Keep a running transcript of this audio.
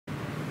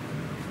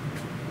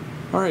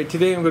Alright,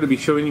 today I'm going to be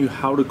showing you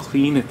how to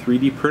clean a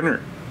 3D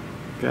printer.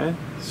 Okay,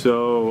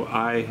 so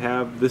I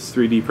have this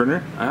 3D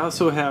printer. I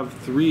also have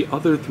 3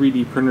 other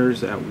 3D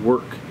printers at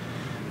work.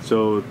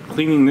 So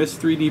cleaning this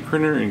 3D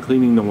printer and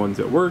cleaning the ones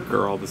at work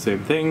are all the same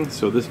thing.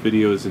 So this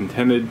video is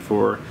intended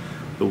for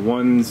the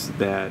ones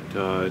that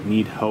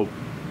need help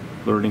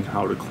learning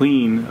how to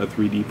clean a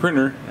 3D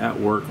printer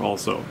at work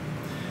also.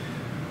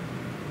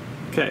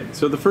 Okay,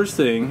 so the first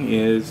thing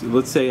is,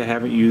 let's say I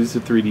haven't used a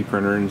 3D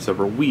printer in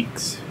several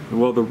weeks.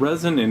 Well, the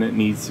resin in it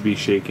needs to be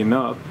shaken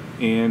up,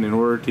 and in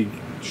order to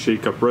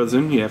shake up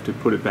resin, you have to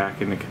put it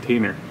back in the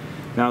container.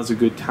 Now's a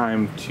good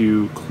time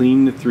to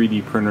clean the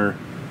 3D printer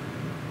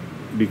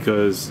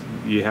because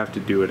you have to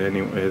do it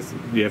anyways.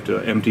 You have to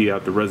empty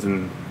out the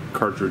resin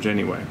cartridge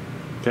anyway.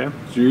 Okay,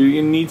 so you're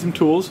going to need some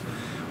tools.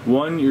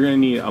 One, you're going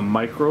to need a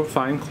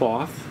microfine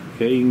cloth.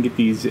 Okay, you can get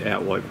these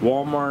at like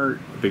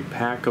Walmart, a big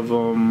pack of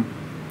them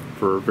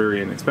for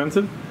very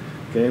inexpensive.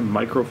 Okay,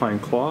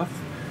 microfine cloth.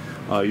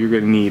 You're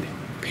going to need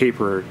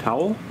paper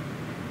towel.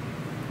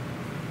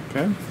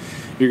 Okay,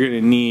 you're going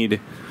to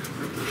need,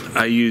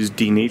 I use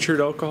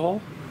denatured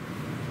alcohol.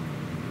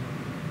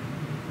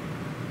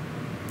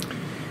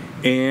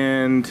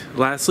 And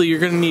lastly,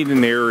 you're going to need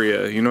an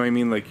area, you know what I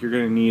mean? Like, you're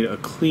going to need a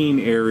clean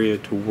area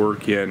to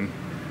work in.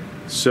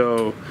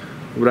 So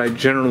what I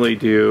generally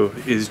do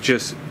is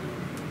just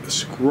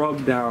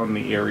scrub down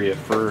the area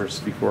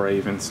first before I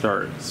even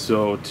start.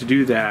 So to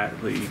do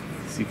that, like,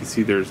 as you can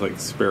see, there's like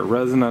spare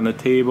resin on the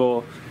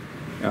table.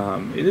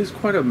 It is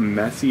quite a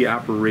messy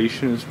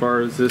operation as far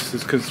as this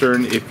is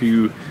concerned if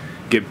you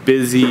get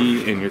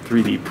busy and you're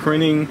 3D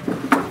printing.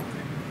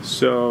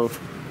 So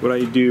what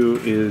I do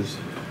is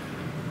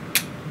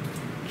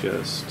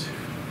just,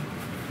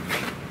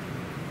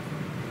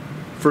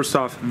 first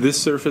off, this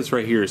surface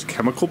right here is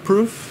chemical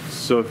proof.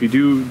 So if you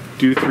do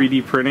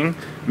 3D printing,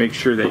 make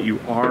sure that you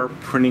are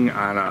printing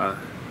on a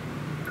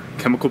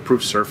chemical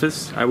proof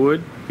surface, I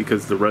would,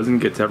 because the resin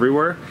gets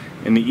everywhere.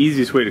 And the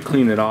easiest way to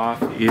clean it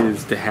off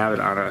is to have it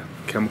on a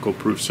chemical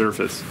proof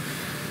surface.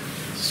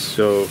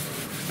 So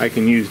I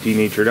can use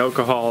denatured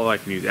alcohol, I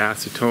can use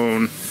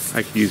acetone,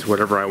 I can use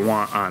whatever I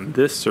want on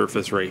this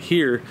surface right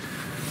here,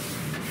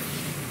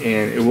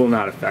 and it will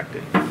not affect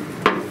it.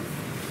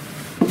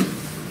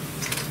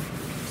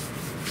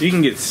 You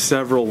can get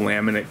several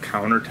laminate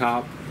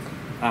countertop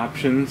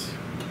options.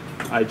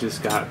 I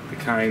just got the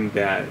kind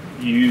that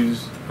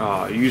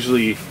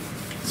usually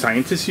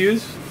scientists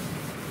use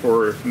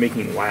for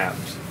making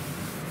labs.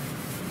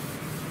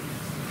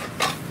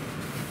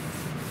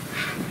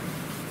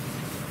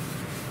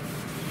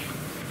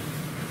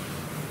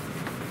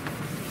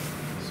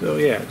 So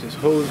yeah, just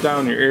hose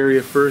down your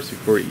area first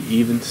before you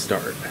even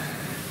start.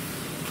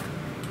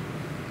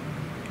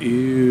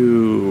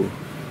 Ew.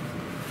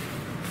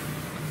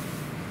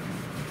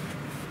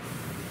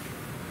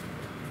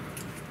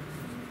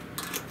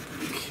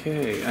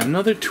 Okay,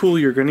 another tool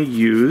you're going to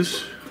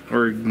use,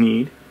 or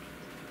need,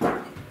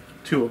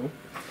 two of them,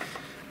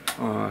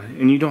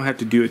 and you don't have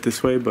to do it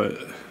this way, but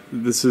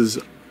this is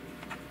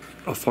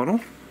a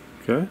funnel,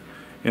 okay,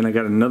 and I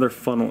got another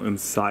funnel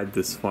inside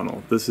this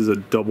funnel. This is a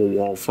double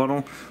wall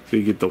funnel, so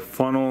you get the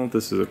funnel,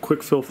 this is a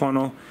quick fill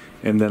funnel,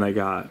 and then I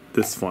got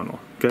this funnel,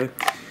 okay,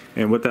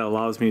 and what that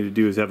allows me to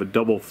do is have a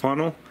double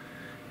funnel,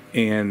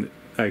 and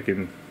I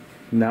can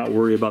not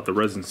worry about the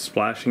resin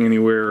splashing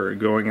anywhere or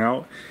going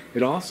out.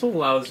 It also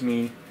allows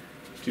me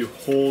to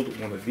hold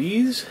one of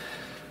these.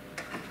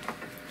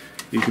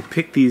 You can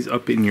pick these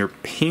up in your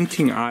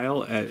painting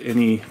aisle at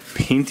any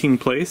painting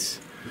place.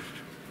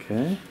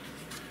 Okay,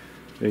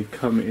 they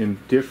come in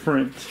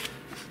different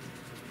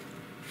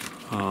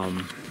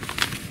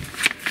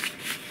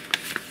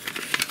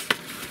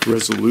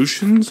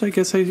resolutions, I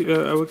guess I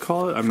would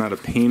call it. I'm not a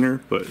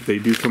painter, but they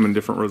do come in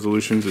different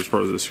resolutions as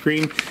far as the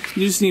screen.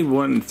 You just need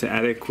one that's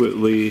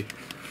adequately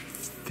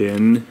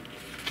thin.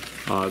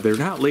 They're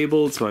not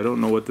labeled, so I don't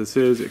know what this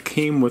is. It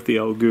came with the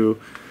Elgoo,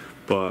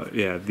 but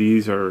yeah,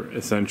 these are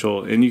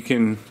essential, and you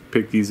can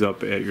pick these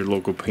up at your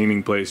local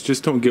painting place.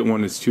 Just don't get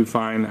one that's too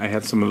fine. I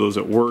have some of those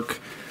at work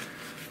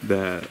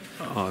that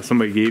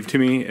somebody gave to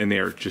me, and they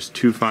are just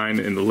too fine,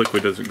 and the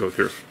liquid doesn't go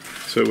through.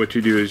 So what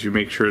you do is you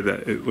make sure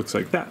that it looks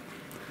like that.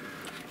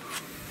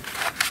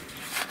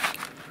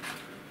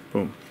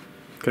 Boom.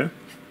 Okay.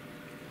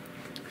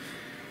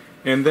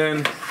 And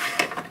then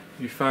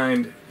you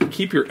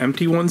keep your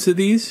empty ones of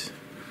these.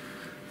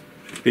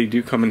 They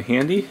do come in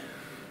handy.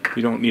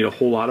 You don't need a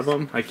whole lot of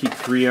them. I keep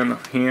 3 on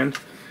hand,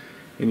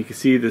 and you can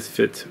see this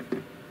fits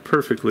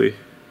perfectly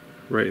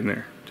right in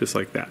there, just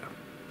like that.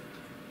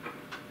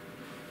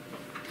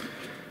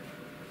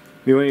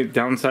 The only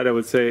downside I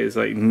would say is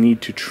I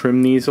need to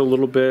trim these a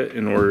little bit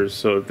in order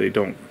so they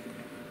don't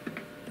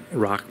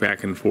rock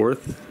back and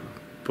forth,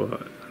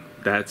 but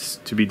that's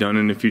to be done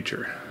in the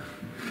future.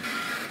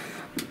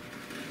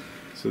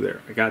 So there,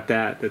 I got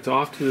that. That's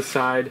off to the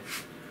side,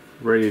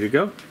 ready to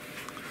go.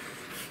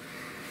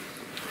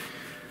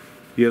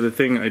 The other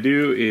thing I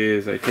do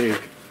is I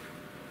take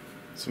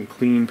some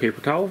clean paper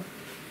towel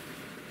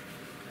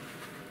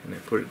and I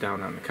put it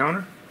down on the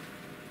counter.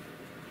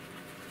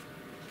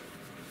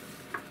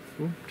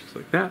 Boom, just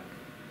like that.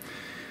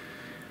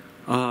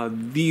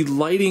 The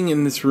lighting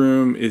in this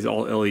room is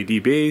all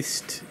LED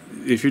based.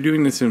 If you're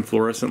doing this in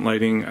fluorescent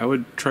lighting, I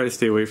would try to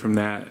stay away from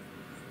that.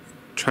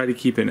 Try to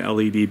keep an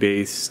LED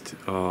based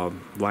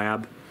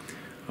lab.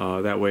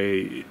 That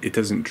way it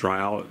doesn't dry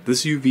out.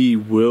 This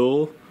UV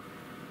will,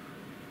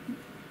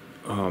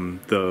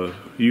 the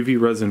UV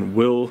resin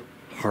will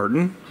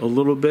harden a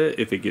little bit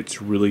if it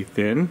gets really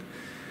thin.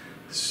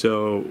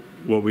 So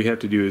what we have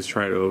to do is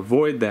try to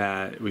avoid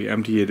that. We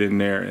empty it in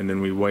there and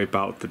then we wipe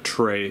out the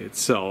tray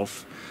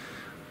itself.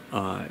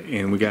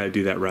 And we got to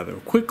do that rather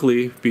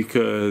quickly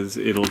because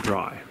it'll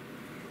dry.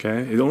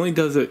 Okay, it only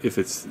does it if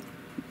it's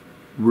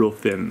real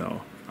thin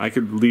though. I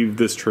could leave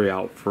this tray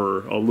out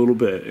for a little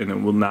bit and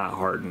it will not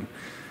harden.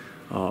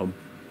 And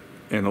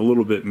a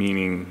little bit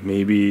meaning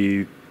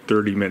maybe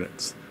 30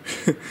 minutes.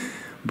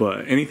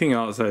 But anything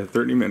outside of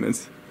 30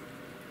 minutes,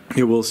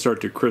 it will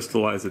start to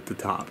crystallize at the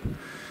top.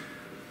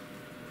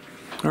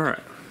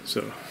 Alright,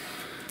 so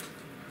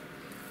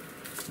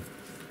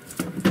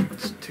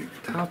let's take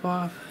the top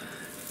off.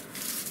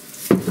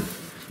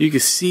 You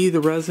can see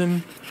the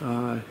resin.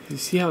 You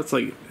see how it's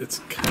like, it's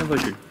kind of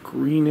like a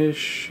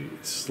greenish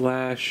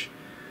slash,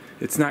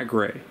 it's not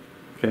gray.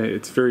 Okay,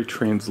 it's very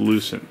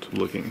translucent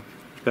looking.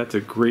 That's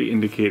a great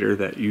indicator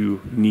that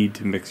you need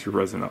to mix your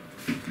resin up.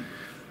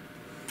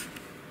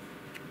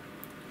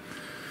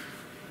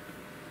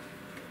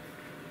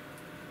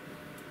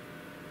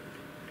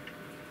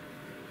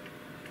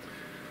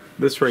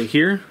 This right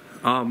here,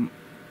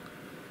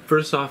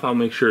 first off, I'll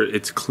make sure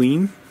it's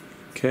clean.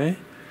 Okay,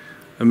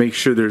 I make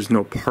sure there's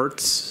no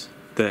parts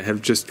that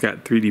have just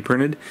got 3D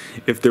printed.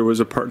 If there was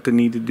a part that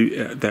needed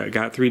to that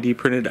got 3D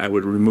printed, I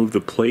would remove the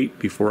plate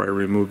before I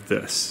remove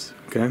this.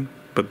 Okay,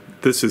 but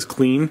this is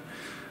clean.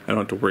 I don't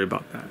have to worry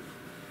about that.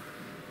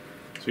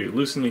 So you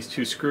loosen these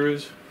two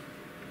screws.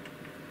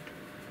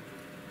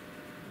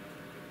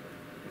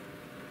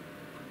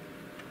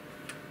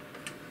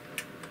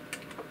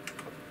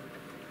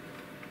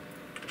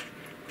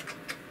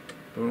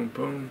 Boom,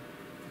 boom.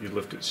 You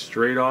lift it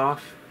straight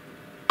off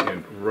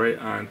and right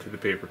onto the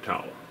paper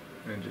towel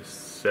and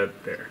just set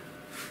it there.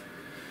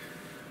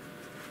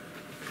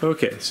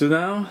 Okay, so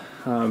now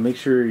make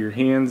sure your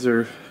hands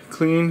are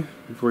clean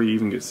before you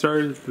even get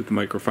started with the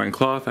microfine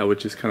cloth. I would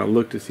just kind of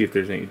look to see if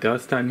there's any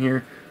dust on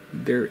here.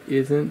 There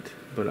isn't,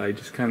 but I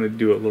just kind of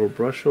do a little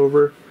brush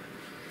over.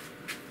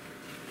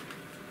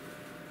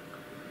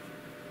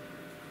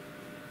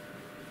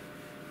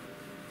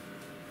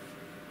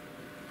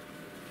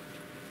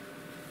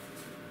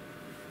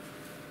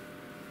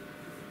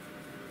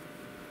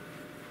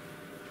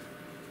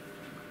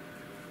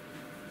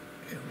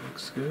 It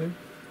looks good.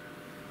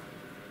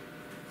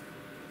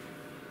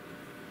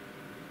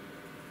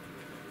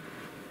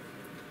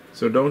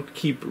 So don't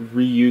keep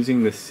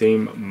reusing the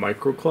same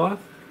microcloth.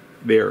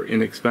 They are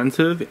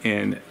inexpensive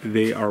and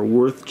they are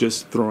worth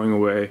just throwing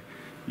away.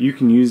 You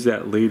can use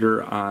that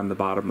later on the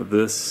bottom of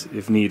this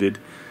if needed,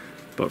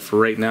 but for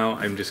right now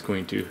I'm just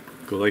going to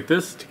go like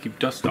this to keep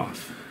dust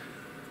off.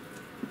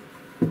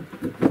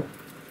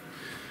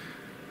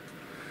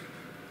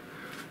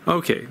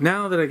 Okay,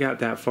 now that I got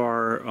that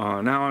far,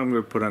 now I'm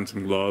going to put on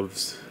some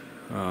gloves,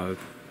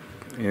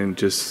 and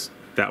just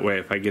that way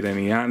if I get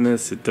any on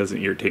this, it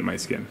doesn't irritate my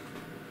skin.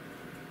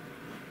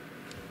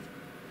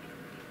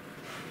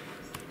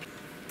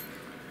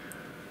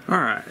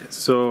 Alright,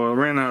 so I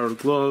ran out of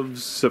gloves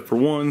except for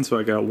one, so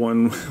I got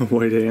one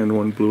white hand,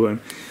 one blue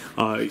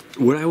hand.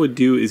 What I would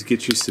do is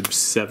get you some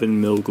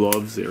 7mm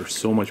gloves. They're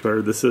so much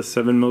better. This is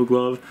a 7mm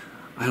glove.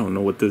 I don't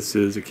know what this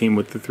is. It came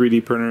with the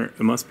 3D printer.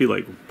 It must be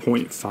like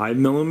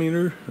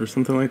 0.5mm or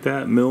something like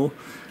that, mil.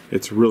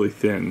 It's really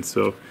thin,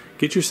 so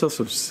get yourself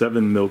some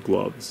 7mm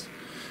gloves.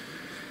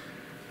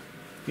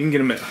 You can get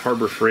them at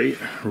Harbor Freight,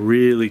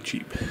 really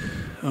cheap.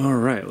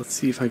 Alright, let's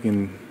see if I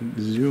can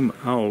zoom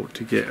out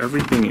to get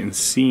everything in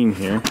scene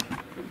here.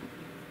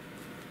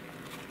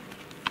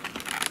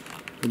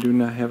 I do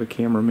not have a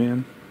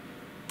cameraman.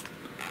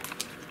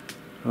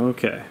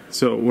 Okay,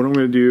 so what I'm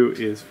going to do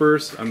is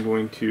first I'm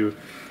going to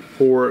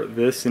pour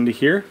this into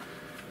here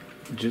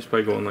just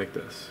by going like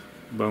this.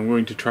 But I'm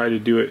going to try to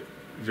do it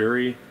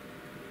very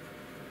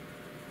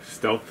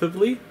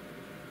stealthily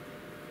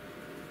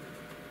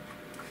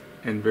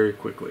and very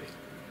quickly.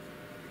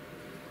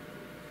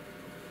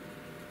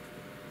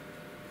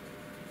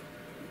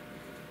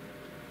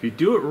 If you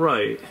do it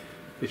right,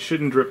 it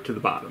shouldn't drip to the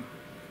bottom.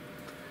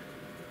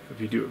 If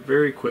you do it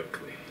very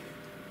quickly.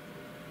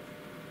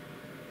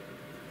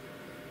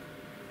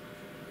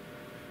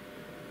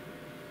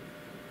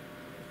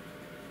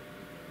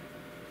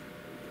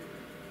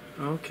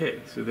 Okay,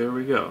 so there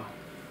we go.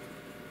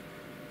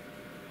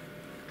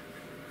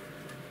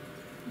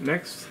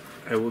 Next,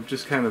 I will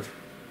just kind of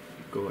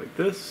go like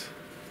this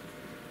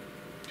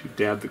to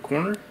dab the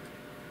corner.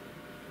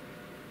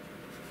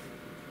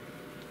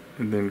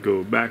 And then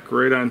go back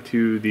right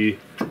onto the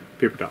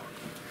paper towel.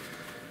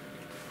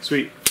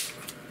 Sweet.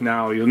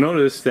 Now you'll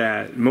notice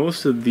that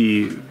most of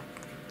the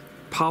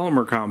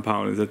polymer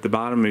compound is at the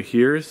bottom of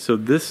here, so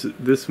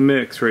this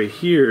mix right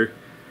here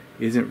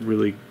isn't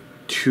really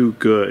too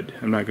good.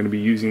 I'm not going to be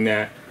using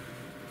that.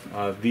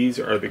 These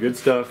are the good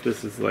stuff.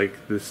 This is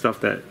like the stuff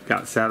that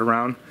got sat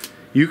around.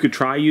 You could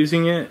try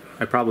using it.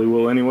 I probably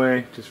will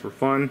anyway, just for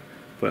fun,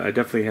 but I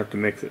definitely have to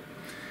mix it.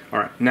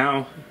 Alright,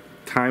 now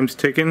time's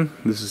ticking.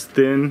 This is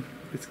thin.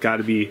 It's got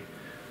to be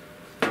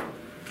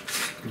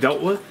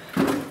dealt with.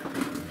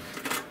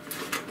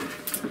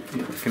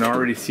 You can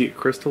already see it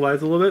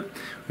crystallize a little bit.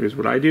 Here's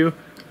what I do.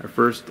 I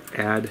first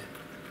add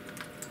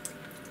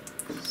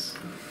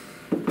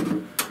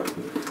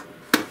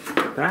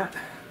that.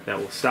 That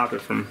will stop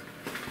it from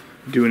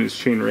doing its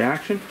chain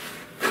reaction.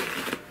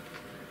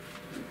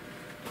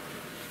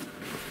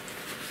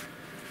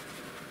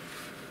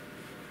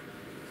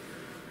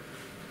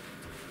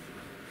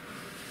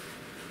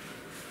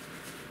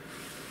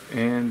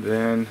 And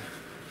then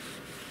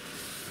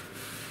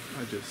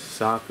I just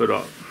sop it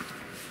up.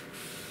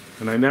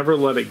 And I never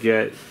let it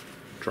get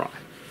dry.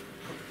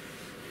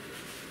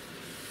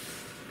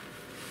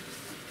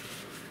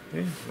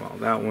 Okay, while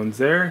that one's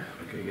there,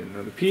 I'm gonna get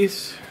another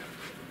piece.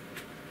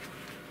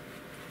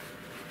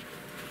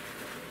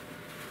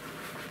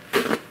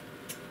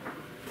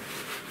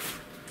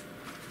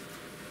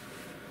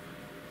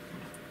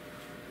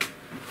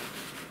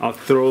 I'll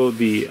throw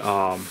the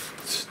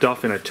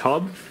stuff in a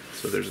tub.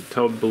 So there's a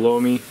tub below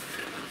me.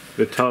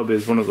 The tub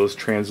is one of those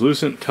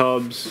translucent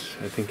tubs.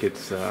 I think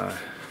it's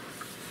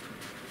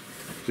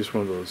just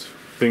one of those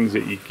things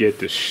that you get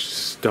to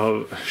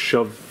shove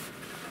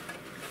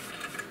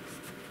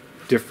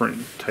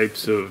different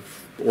types of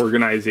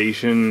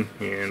organization.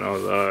 You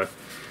know,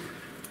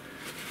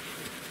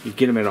 you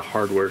get them at a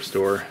hardware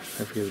store.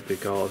 I forget what they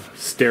call it.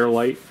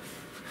 Sterilite.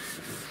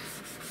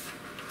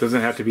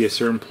 Doesn't have to be a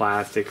certain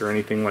plastic or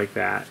anything like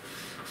that.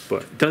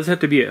 But it does have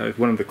to be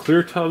one of the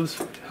clear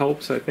tubs.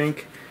 Helps, I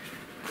think.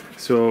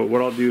 So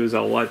what I'll do is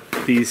I'll let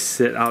these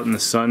sit out in the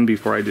sun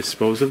before I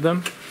dispose of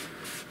them.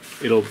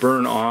 It'll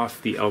burn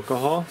off the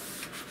alcohol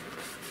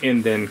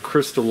and then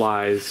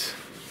crystallize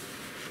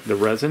the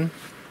resin,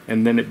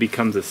 and then it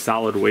becomes a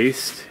solid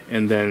waste,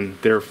 and then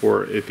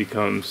therefore it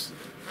becomes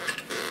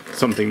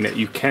something that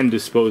you can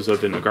dispose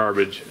of in the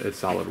garbage as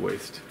solid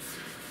waste.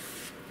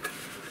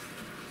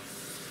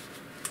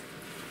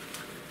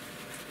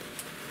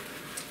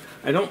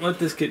 I don't let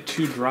this get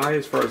too dry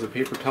as far as a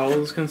paper towel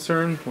is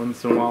concerned.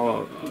 Once in a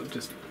while I'll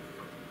just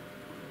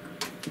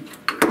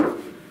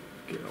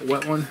get a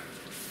wet one.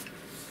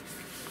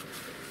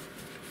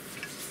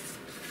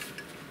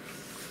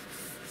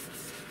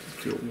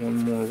 Just do it one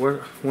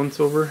more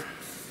once over.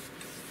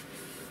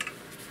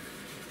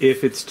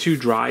 If it's too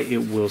dry,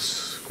 it will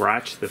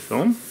scratch the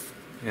film,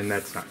 and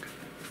that's not good.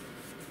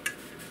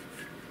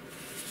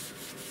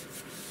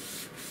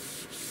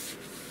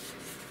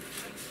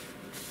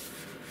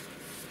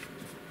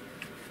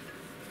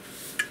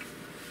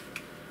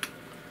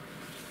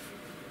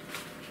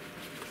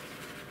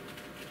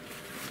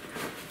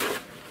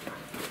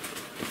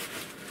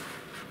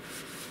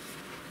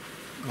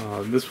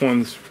 This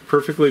one's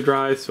perfectly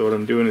dry, so what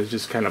I'm doing is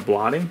just kind of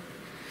blotting.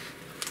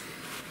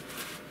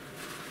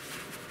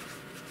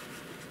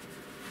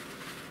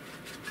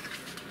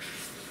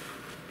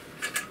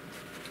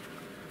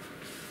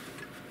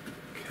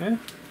 Okay.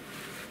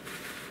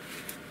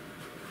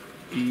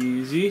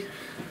 Easy.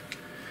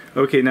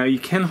 Okay, now you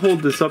can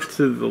hold this up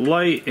to the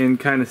light and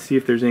kind of see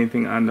if there's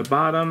anything on the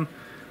bottom.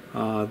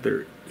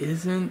 There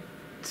isn't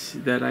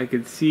that I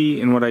could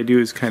see, and what I do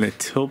is kind of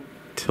tilt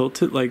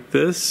it like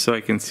this so I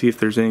can see if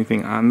there's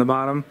anything on the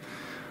bottom.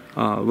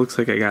 Looks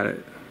like I got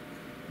it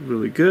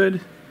really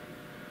good.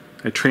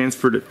 I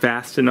transferred it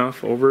fast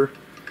enough over.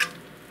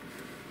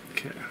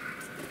 Okay.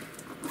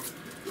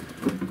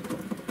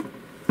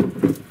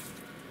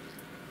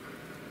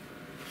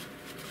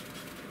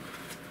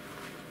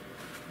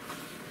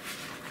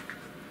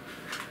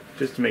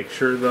 Just to make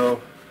sure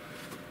though,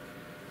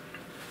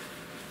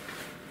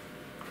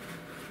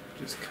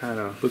 just kind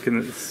of looking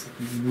at this,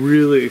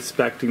 really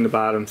inspecting the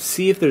bottom.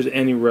 See if there's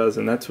any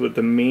resin. That's what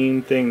the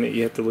main thing that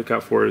you have to look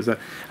out for is that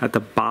at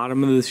the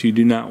bottom of this, you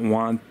do not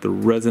want the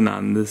resin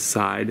on this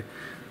side.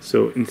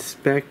 So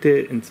inspect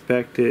it,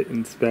 inspect it,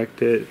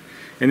 inspect it.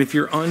 And if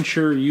you're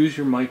unsure, use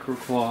your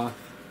microcloth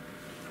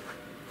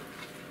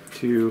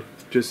to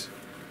just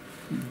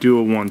do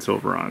a once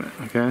over on it,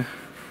 okay?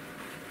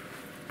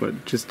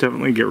 But just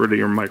definitely get rid of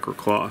your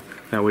microcloth.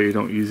 That way you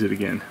don't use it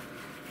again.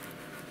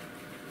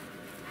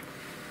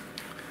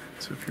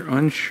 So if you're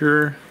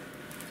unsure,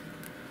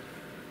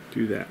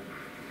 do that.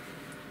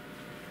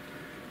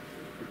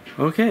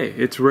 Okay,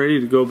 it's ready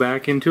to go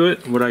back into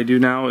it. What I do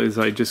now is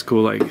I just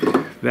go like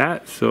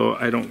that so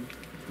I don't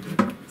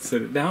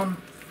set it down.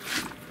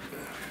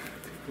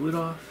 Take the lid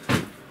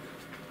off.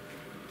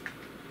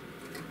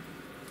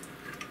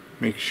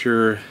 Make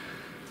sure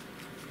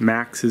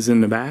Max is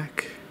in the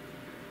back.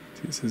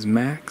 See, it says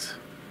Max.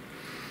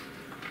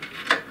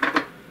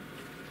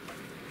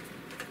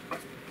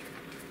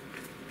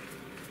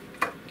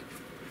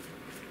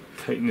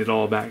 Tighten it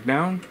all back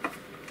down.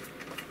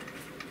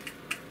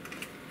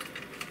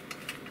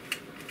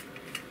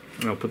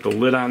 And I'll put the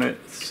lid on it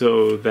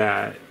so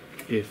that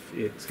if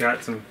it's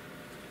got some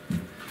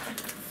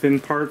thin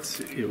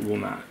parts, it will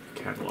not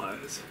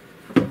catalyze.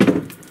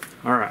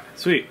 Alright,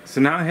 sweet.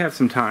 So now I have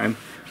some time.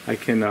 I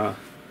can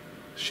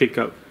shake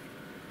up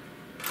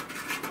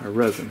our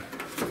resin.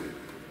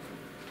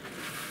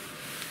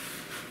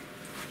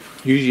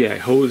 Usually I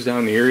hose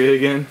down the area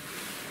again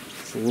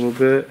just a little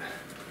bit.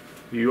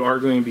 You are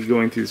going to be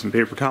going through some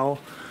paper towel.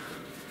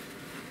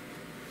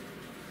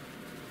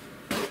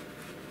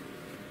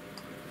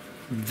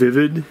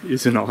 Vivid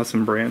is an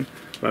awesome brand,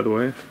 by the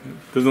way. It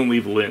doesn't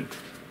leave lint.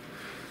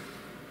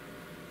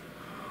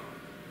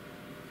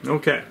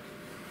 Okay,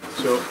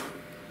 so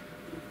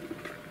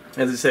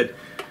as I said,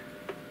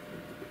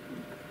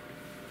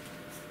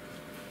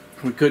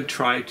 we could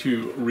try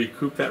to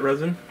recoup that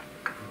resin.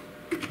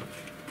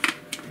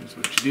 Here's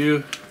what you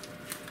do.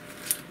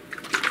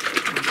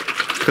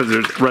 Because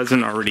there's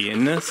resin already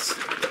in this.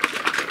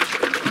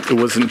 It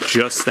wasn't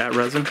just that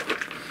resin.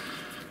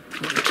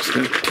 Just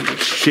gonna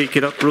shake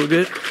it up real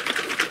good.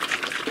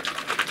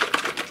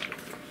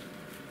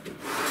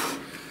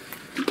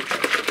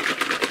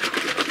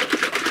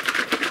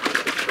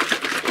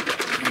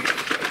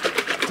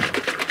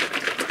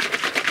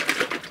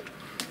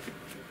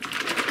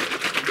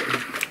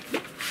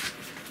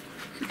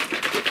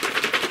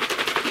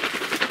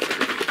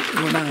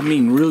 When I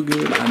mean real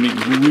good, I mean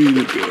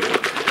really good.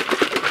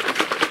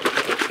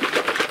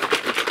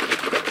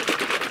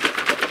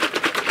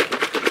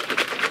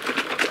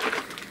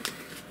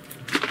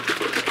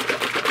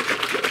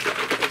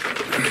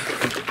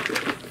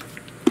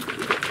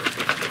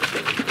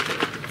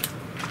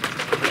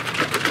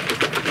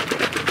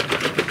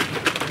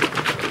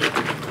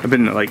 I've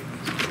been like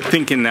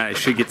thinking that I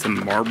should get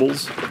some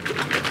marbles,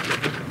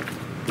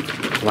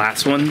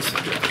 glass ones,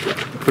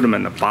 put them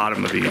in the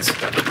bottom of these.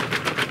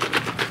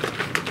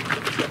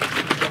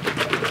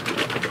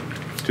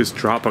 Just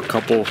drop a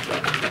couple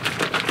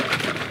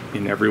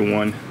in every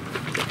one.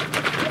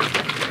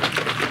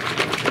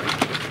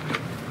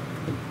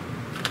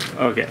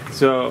 Okay,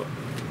 so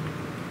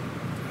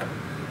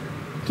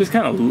just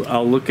kind of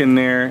I'll look in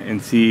there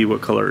and see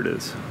what color it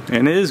is,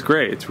 and it is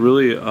gray. It's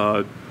really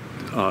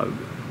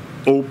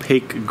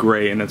opaque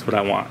gray, and that's what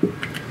I want.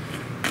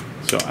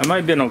 So I might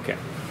have been okay.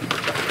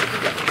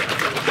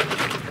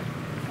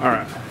 All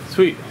right,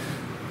 sweet.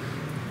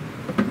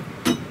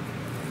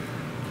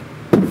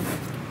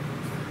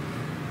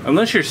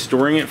 Unless you're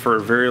storing it for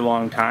a very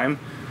long time,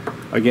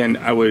 again,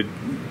 I would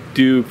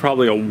do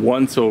probably a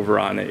once over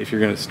on it if you're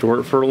going to store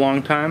it for a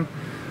long time.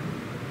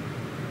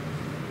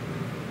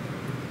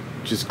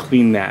 Just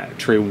clean that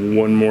tray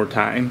one more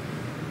time.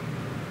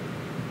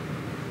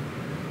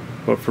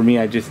 But for me,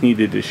 I just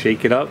needed to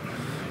shake it up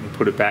and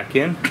put it back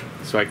in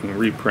so I can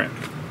reprint.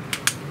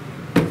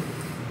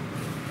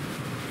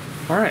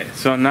 Alright,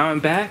 so now I'm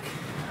back.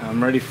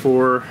 I'm ready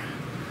for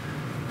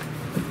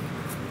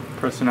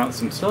pressing out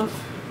some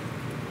stuff.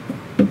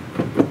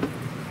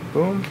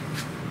 Boom.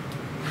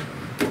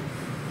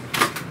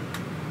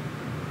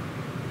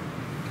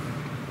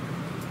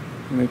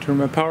 I'm going to turn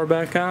my power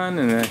back on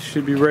and I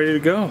should be ready to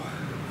go.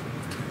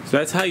 So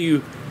that's how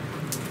you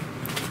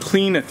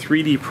clean a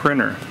 3D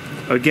printer.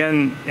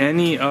 Again,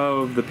 any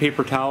of the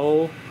paper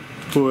towel,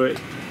 put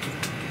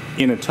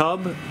in a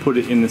tub, put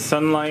it in the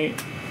sunlight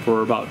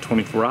for about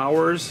 24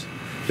 hours.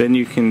 Then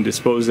you can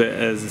dispose it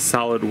as a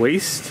solid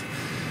waste.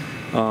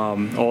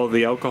 All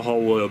the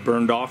alcohol will have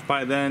burned off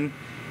by then,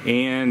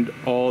 and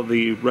all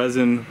the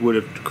resin would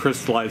have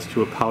crystallized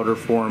to a powder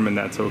form, and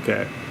that's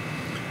okay.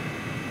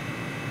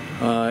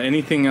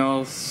 Anything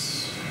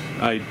else,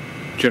 I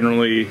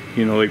generally,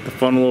 like the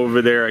funnel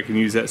over there, I can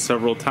use that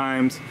several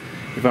times.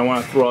 If I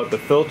want to throw out the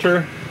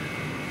filter,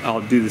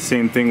 I'll do the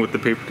same thing with the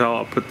paper towel.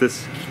 I'll put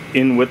this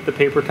in with the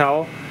paper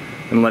towel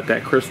and let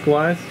that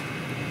crystallize.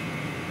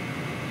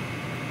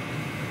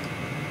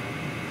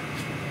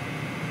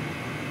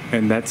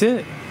 And that's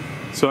it.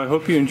 So I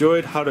hope you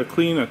enjoyed how to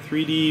clean a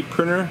 3D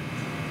printer.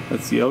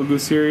 That's the Elgo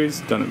series.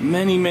 Done it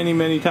many, many,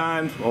 many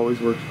times.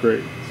 Always works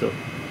great. So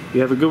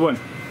you have a good one.